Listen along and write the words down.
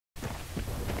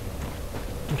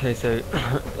Okay, so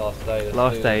last day.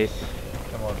 last day.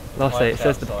 Come on. Last day. It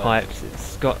says the outside. pipes.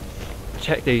 It's got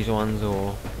check these ones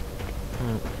or.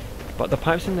 But the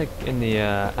pipes in the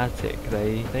attic,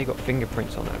 they got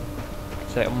fingerprints on them,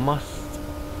 so it must.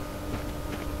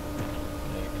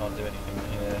 Yeah, you can't do anything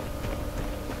here.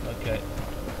 Okay.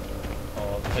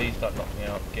 Oh, please don't knock me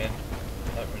out again.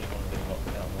 I don't really want to be locked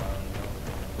down around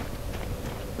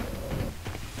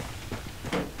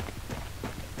now.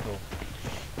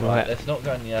 Cool. Right, let's not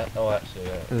go in the attic. Oh, actually,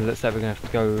 yeah. Let's say we're gonna have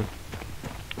to go.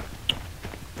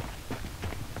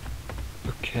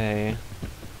 Okay.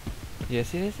 Yeah,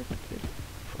 see, there's a.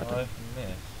 I've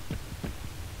missed.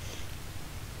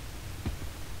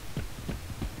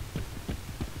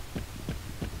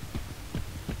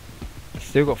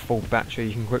 Still got full battery.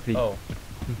 You can quickly. Oh.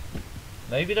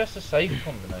 Maybe that's a safe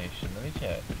combination. Let me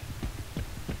check.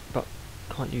 But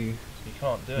can't you? You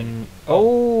can't do anything.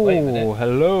 Oh, wait a minute.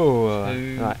 Hello.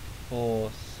 2, Right.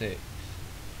 4, 6.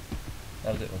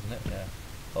 That was it, wasn't it? Yeah.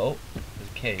 Oh, there's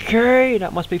a key. Okay,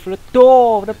 that must be for the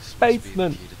door of the This must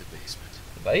basement. be the key to the basement.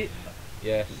 The bait?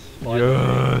 Yes. finally.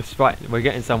 Yes. Right, we're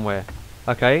getting somewhere.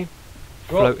 Okay.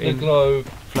 Drop the globe.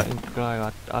 Floating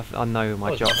globe. I know my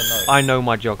Oh, it's geog. not a note. I know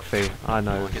my geography. I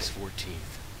know. August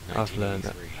 14th, I've learned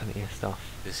 1983. plenty of stuff.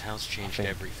 This house changed Okay.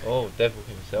 everything. Oh, devil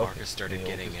himself. Marcus started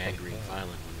getting angry and violent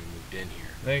when we moved in here.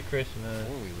 Merry Christmas.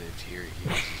 Before we lived here, he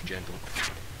was as gentle.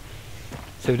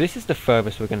 So this is the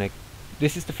furthest we're gonna.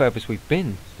 This is the furthest we've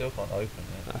been. Still can't open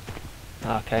it.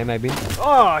 Okay, maybe.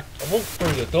 Oh, I walked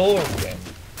through the door again.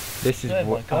 this is Yeah,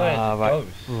 what. my guy is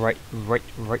a Right, ghost.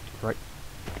 right.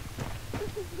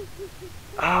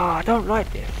 Ah, I don't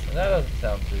like this. That doesn't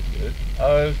sound too good.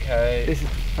 Okay. This is.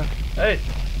 Hey!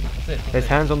 That's it. There's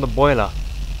hands on the boiler.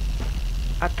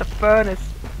 At the furnace.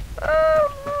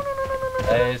 Oh, no.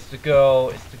 Hey, it's the girl.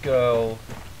 It's the girl.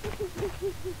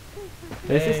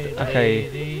 This Hey, is okay.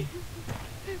 lady.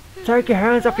 Take your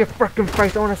hands off your frickin'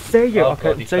 face. I want to see you. Oh Okay,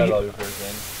 God, he so fell you. over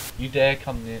again. You dare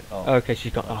come near? Oh. Okay,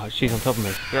 she's got. Oh, she's on top of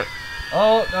me.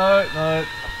 Oh no.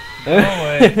 Go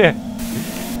away.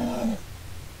 Oh.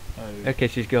 Okay,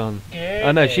 she's gone. Get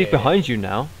Oh no, she's it. behind you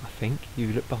now. I think you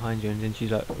look behind you, and then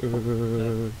she's like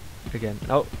again.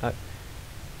 Oh.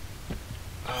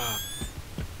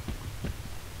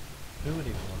 Who would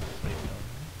even want to sleep down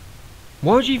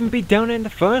Why would you even be down there in the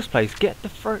first place? Get out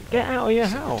of your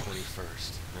December house.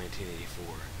 21st,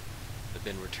 1984. I've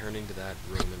been returning to that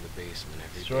room in the basement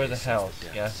every Destroy day the since house. the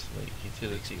Gas deaths. leak.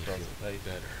 Utility Makes me closet.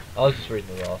 feel better. I was just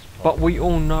reading the last part. But we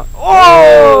all know.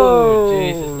 Oh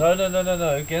Jesus!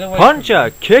 No! Get away! Punch from her,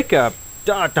 me. kick her.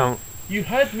 Don't You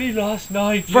had me last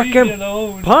night. Frickin' Leave me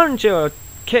alone. punch her,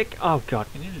 kick. Oh god.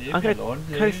 Can you leave I'm me gonna alone,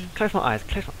 close my eyes.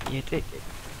 Close my. You did.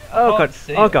 I Oh can't god.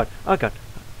 see Oh it. god. Oh god.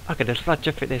 Okay, there's flood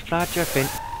dripping. There's flood dripping.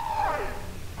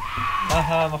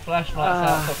 Haha, my flashlight's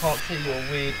out, so I can't see your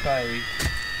weird face.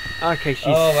 Okay, she's.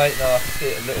 Oh wait, no, I can see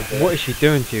it a little bit. What is she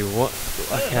doing to you? What?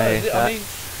 I don't Okay. know, I mean,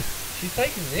 she's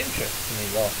taken an interest in me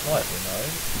last night,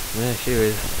 you Yeah, she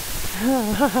was.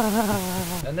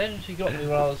 know. And then she got me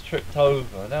when I was tripped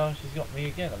over. Now she's got me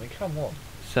again. I mean, come on.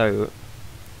 So,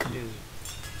 She's...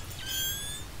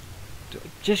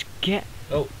 just get.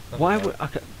 Oh. Why nothing would?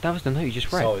 Okay, that was the note you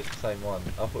just read. else. Oh, it's the same one.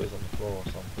 I thought it was on the floor or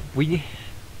something. We.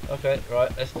 Okay,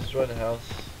 right. Let's destroy the house.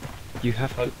 You have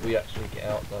to. Hope we actually get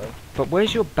out though. But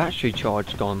where's your battery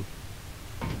charge gone?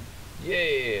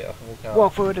 Yeah, I can walk out.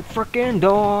 Walk through the frickin'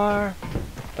 door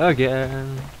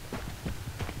again.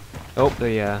 Oh,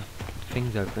 the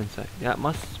thing's open. So that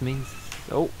must mean.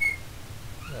 Oh,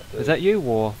 is that you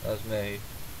or? That's me.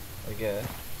 I guess.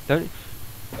 Don't.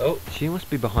 Oh. She must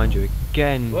be behind you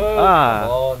again. Whoa, Ah,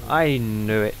 come on. I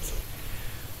knew it.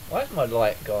 Why does my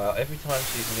light go out every time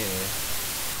she's near?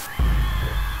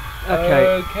 Okay.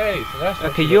 Okay, so that's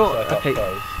what Okay, she you're looks like okay. up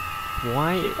close.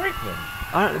 Why? She's pregnant.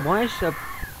 I don't. Why is she?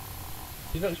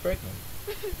 She looks pregnant.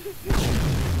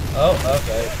 Oh,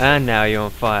 okay. And now you're on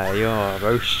fire. You're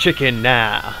roast chicken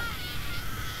now.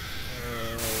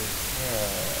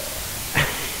 Yeah.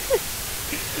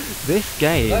 This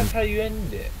game. That's how you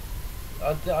end it.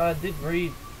 I did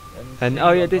read And see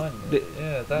oh yeah, behind this. it.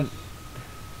 Yeah, that's.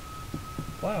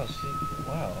 Wow,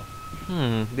 wow.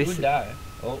 This. Who die?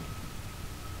 Oh,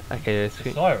 Okay, there's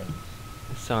the sirens.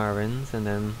 sirens, and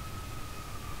then.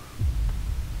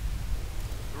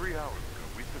 3 hours ago,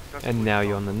 we successfully And now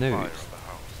you're on the stopped news. fire of the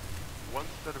house. One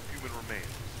set of human remains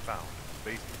was found in the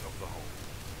basement of the home.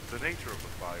 The nature of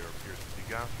the fire appears to be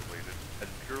gas-related and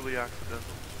purely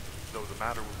accidental, so the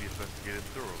matter will be investigated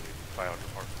thoroughly by our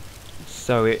department.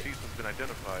 So it Deceased has been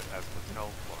identified as Mattel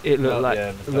Clark. it looked Oh, like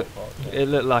yeah, the top part, yeah. it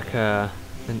looked like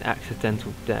an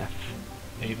accidental death.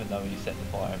 Even though he set the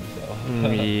fire himself.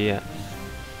 Yeah,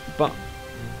 but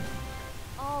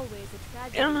always a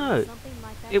tragedy I don't when know. something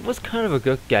like that It was happens. kind of a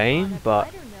good On game, a but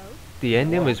brighter note, the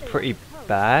ending was weather on pretty the coast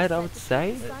bad, is I set would to keep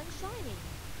say. the sun shining,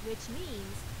 which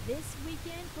means this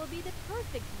weekend will be the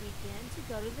perfect weekend to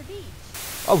go to the beach.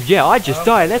 Oh yeah, I just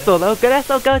died. Let's Okay.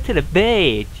 all go to the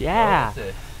beach. Oh, Yeah. what's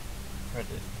this?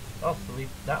 Credit. Oh, so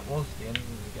that was the end of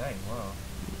the game. Wow.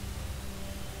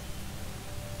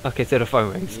 Okay, so the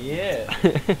phone rings. Yeah.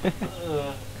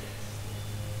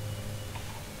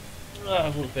 I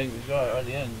would think was right at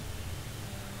the end.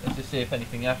 Let's just see if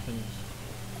anything happens.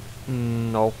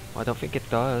 No, I don't think it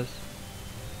does.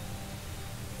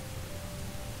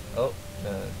 Oh,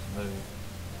 no, it's moved.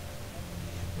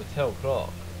 Mattel Clark,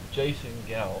 Jason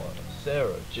Gower,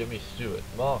 Sarah, Jimmy Stewart,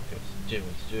 Marcus,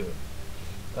 Jimmy Stewart.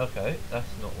 Okay, that's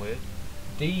not weird.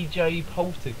 DJ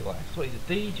Poltergeist. What is a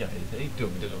DJ? Is he?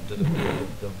 Dum dum dum dum dum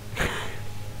dum.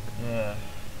 Yeah.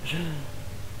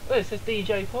 Oh, it says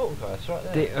DJ Poltergeist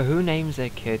right there. Who names their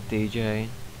kid DJ?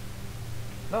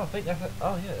 No, I think that's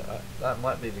oh yeah, that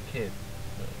might be the kid.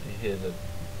 You hear the...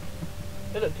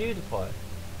 Hey look, PewDiePie.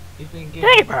 He's been given...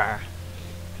 Paper!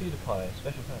 PewDiePie,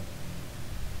 special thanks.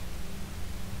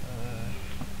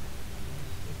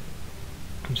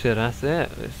 So that's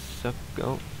it. It's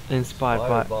inspired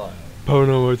by by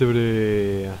Paranormal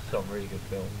Activity. some really good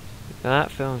films.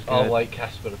 That film's good. Oh wait,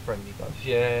 Casper the Friendly Ghost.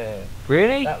 Yeah.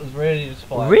 Really? That was really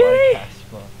inspired Really? by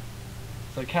Casper.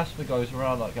 So Casper goes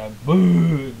around like going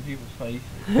boo in people's faces.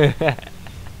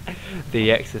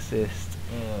 The Exorcist.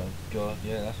 Oh god,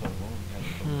 yeah, that's what it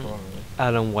was. Really.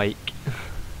 Alan Wake.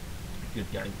 Good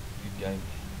game, good game.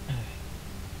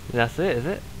 That's it, is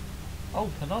it? Oh,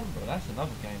 Penumbra, that's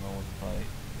another game I want to play.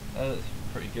 That's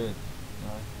pretty good.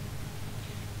 No.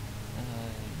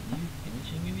 You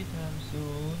finishing anytime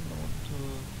soon?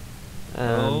 I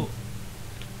want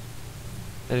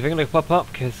to... Anything gonna pop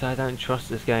up? Because I don't trust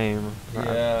this game.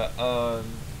 Yeah, I'm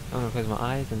gonna close my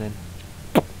eyes and then...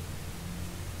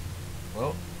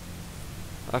 well,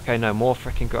 Okay, no, more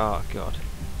freaking... Oh, God.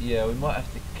 yeah, we might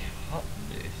have to cut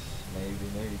this,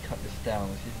 maybe cut this down,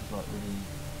 this is like really...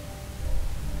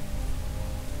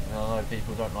 I know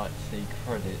people don't like to see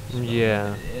credits, but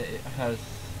Yeah. it has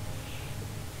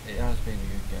been a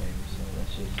good game, so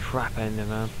let's just... Crap ending,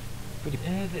 man.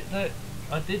 Yeah,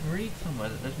 I did read somewhere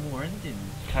that there's more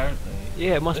endings, apparently.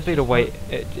 Yeah, it must Let's be the just way... hope-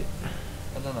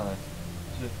 I don't know.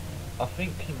 So, I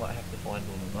think you might have to find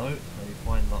all the notes, maybe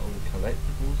find like all the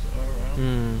collectibles that are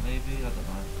around, maybe, I don't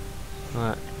know.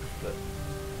 Right. But,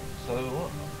 so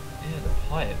what? Yeah, the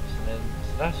pipes, and then,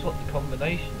 so that's what the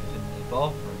combination is in the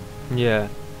bathroom. Yeah.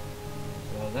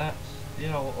 So that's,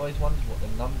 yeah, I always wondered what the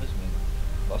numbers meant.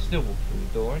 But I still walk through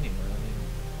the door anyway, I mean.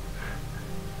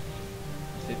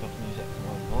 See if I can use that to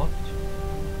my advantage.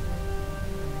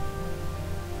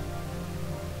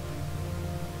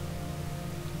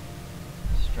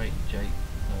 Straight jacket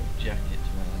man.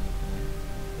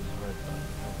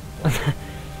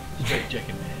 Straight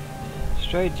jacket man.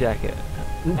 Straight jacket.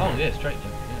 Oh yeah, straight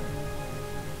jacket, yeah.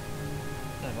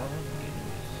 No, I wasn't getting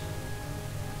this.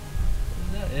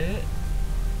 Is that it?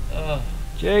 Oh,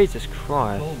 Jesus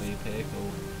Christ. call me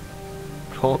pickle.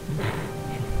 Call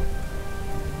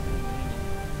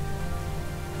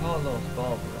Carlos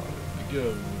Barbaro, the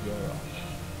girl in the garage.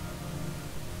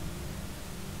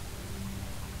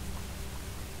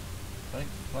 Thanks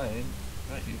for playing.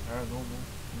 Thank you, Paranormal,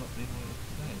 for not being with us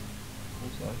today.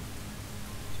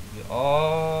 Also,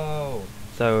 oh,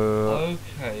 So...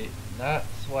 okay,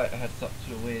 that's why it had such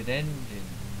a weird ending.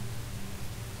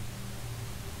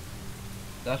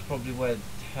 That's probably where the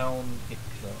town picks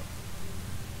up.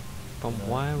 From you know.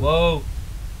 why... Whoa!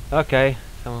 Okay,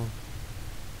 so...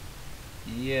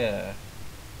 Yeah,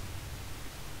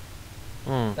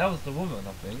 that was the woman,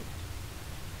 I think.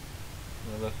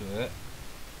 When I look at it.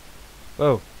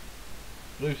 Whoa.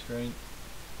 Blue screen.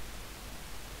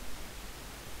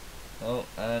 Oh,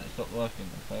 and it stopped working,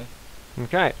 okay.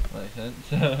 Okay. Makes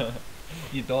sense.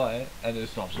 You die, and it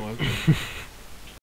stops working.